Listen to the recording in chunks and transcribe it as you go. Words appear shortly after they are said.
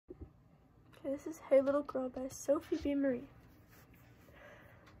Okay, this is Hey Little Girl by Sophie B. Marie.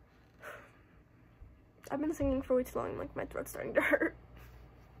 I've been singing for way too long, like my throat's starting to hurt.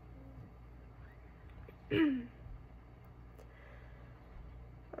 I'm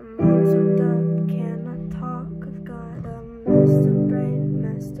all choked up, cannot talk. I've got a messed up brain,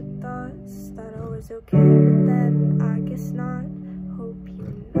 messed up thoughts. Thought I was okay, but then I guess not. Hope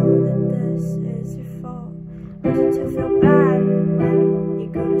you know that this is your fault. Want you to feel bad when you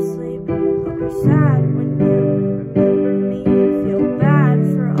go to sleep. Hope you're sad when you remember me and feel bad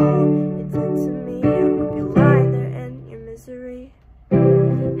for all you did to me. I hope you lie there in your misery.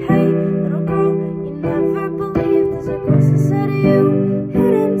 Hey, little girl, you never believe there's a ghost inside of you,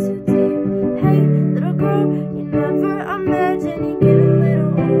 hidden too deep. Hey, little girl, you never imagine you get a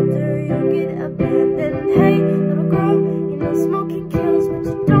little older, you'll get abandoned. Hey, little girl, you know smoking kills, but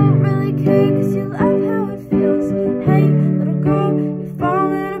you don't really care, cause you love how it feels. Hey, little girl, you're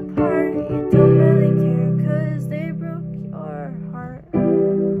falling apart, you don't really care, cause they broke your heart.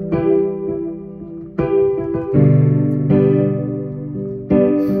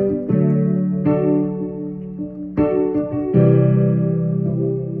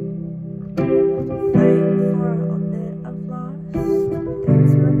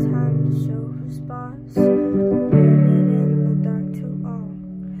 It's my time to show who's boss. Waited in the dark too long.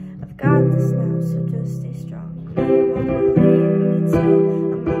 I've got this now, so just stay strong. You won't believe me till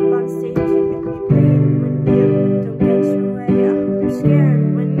I'm up on stage. You make me bleed when you don't get your way. I hope you're scared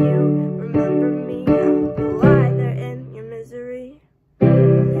when you remember me. I hope you lie there in your misery.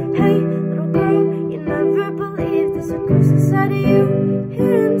 Hey, little girl, you never believe there's a ghost inside of you,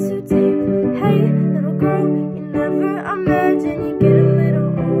 hidden too deep. Hey, little girl, you never imagine you get a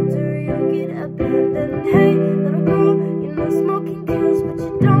little older, you'll get abandoned. Hey, little girl, you know smoking kills, but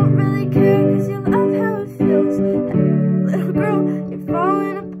you don't really care, cause you love how it feels. Hey, little girl, you're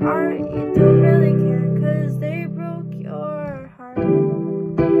falling apart, you don't really care, cause they broke your heart.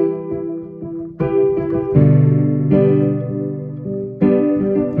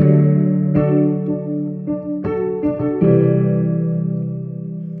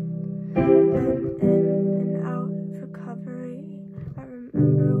 I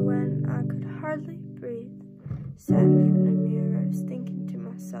remember when I could hardly breathe. Sat in front of mirrors thinking to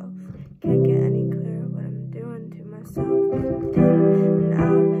myself, can't get any clearer what I'm doing to myself. Been in and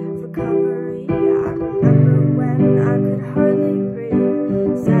out of recovery. I remember when I could hardly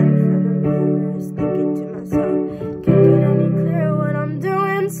breathe. Sat in front of mirrors thinking to myself, can't get any clearer what I'm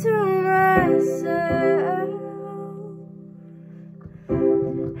doing to myself.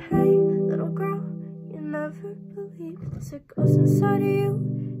 Hey, little girl, you never believe there's a ghost inside of you,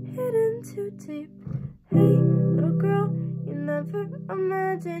 hidden too deep. Hey, little girl, you never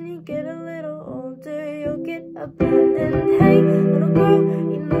imagine you get a little older, you'll get abandoned. Hey, little girl,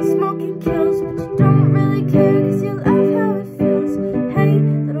 you know smoking kills, but you don't really care, cause you love how it feels. Hey,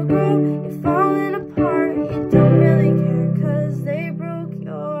 little girl, you're falling apart, you don't really care, cause they broke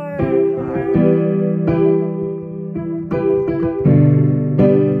your heart.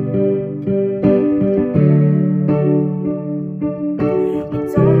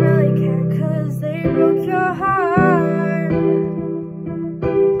 Your heart.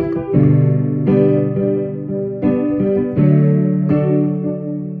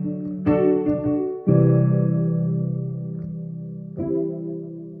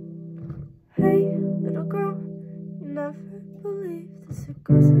 Hey, little girl, you never believe there's a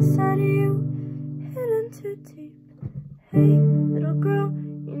ghost inside of you, hidden too deep. Hey, little girl,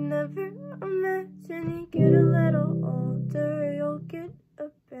 you never imagine you get a little older, you'll get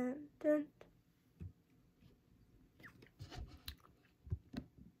abandoned.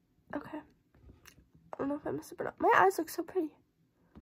 Okay. I don't know if I messed up or not. My eyes look so pretty.